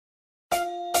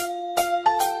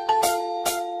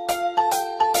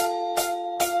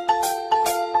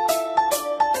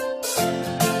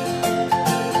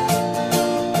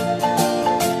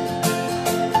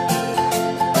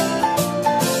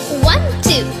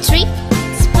three,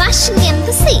 splashing in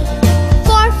the sea.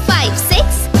 4, 5,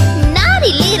 6,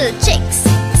 naughty little chicks.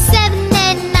 7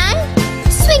 and 9,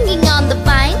 swinging on the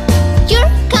vine. Here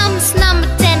comes number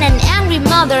 10, an angry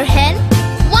mother hen.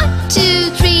 1, 2,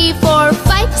 3, 4,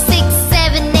 5, 6,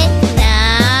 7, 8,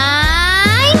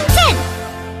 9, 10.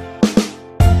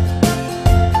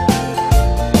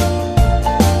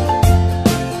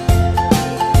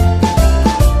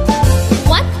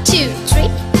 1, 2, 3,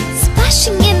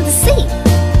 splashing in the sea.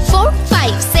 4,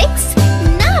 5, 6,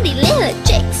 naughty little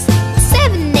chicks.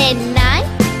 7, 8, 9,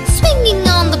 swinging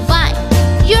on the vine.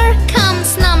 Here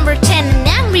comes number 10, an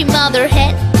angry mother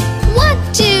hen. 1,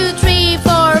 2, 3,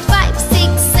 4, 5,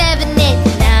 6, 7, 8,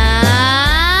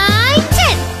 9,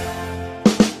 10.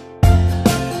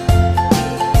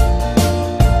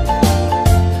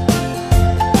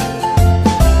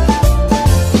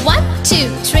 1, 2,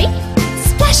 3,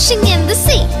 splashing in the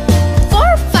sea.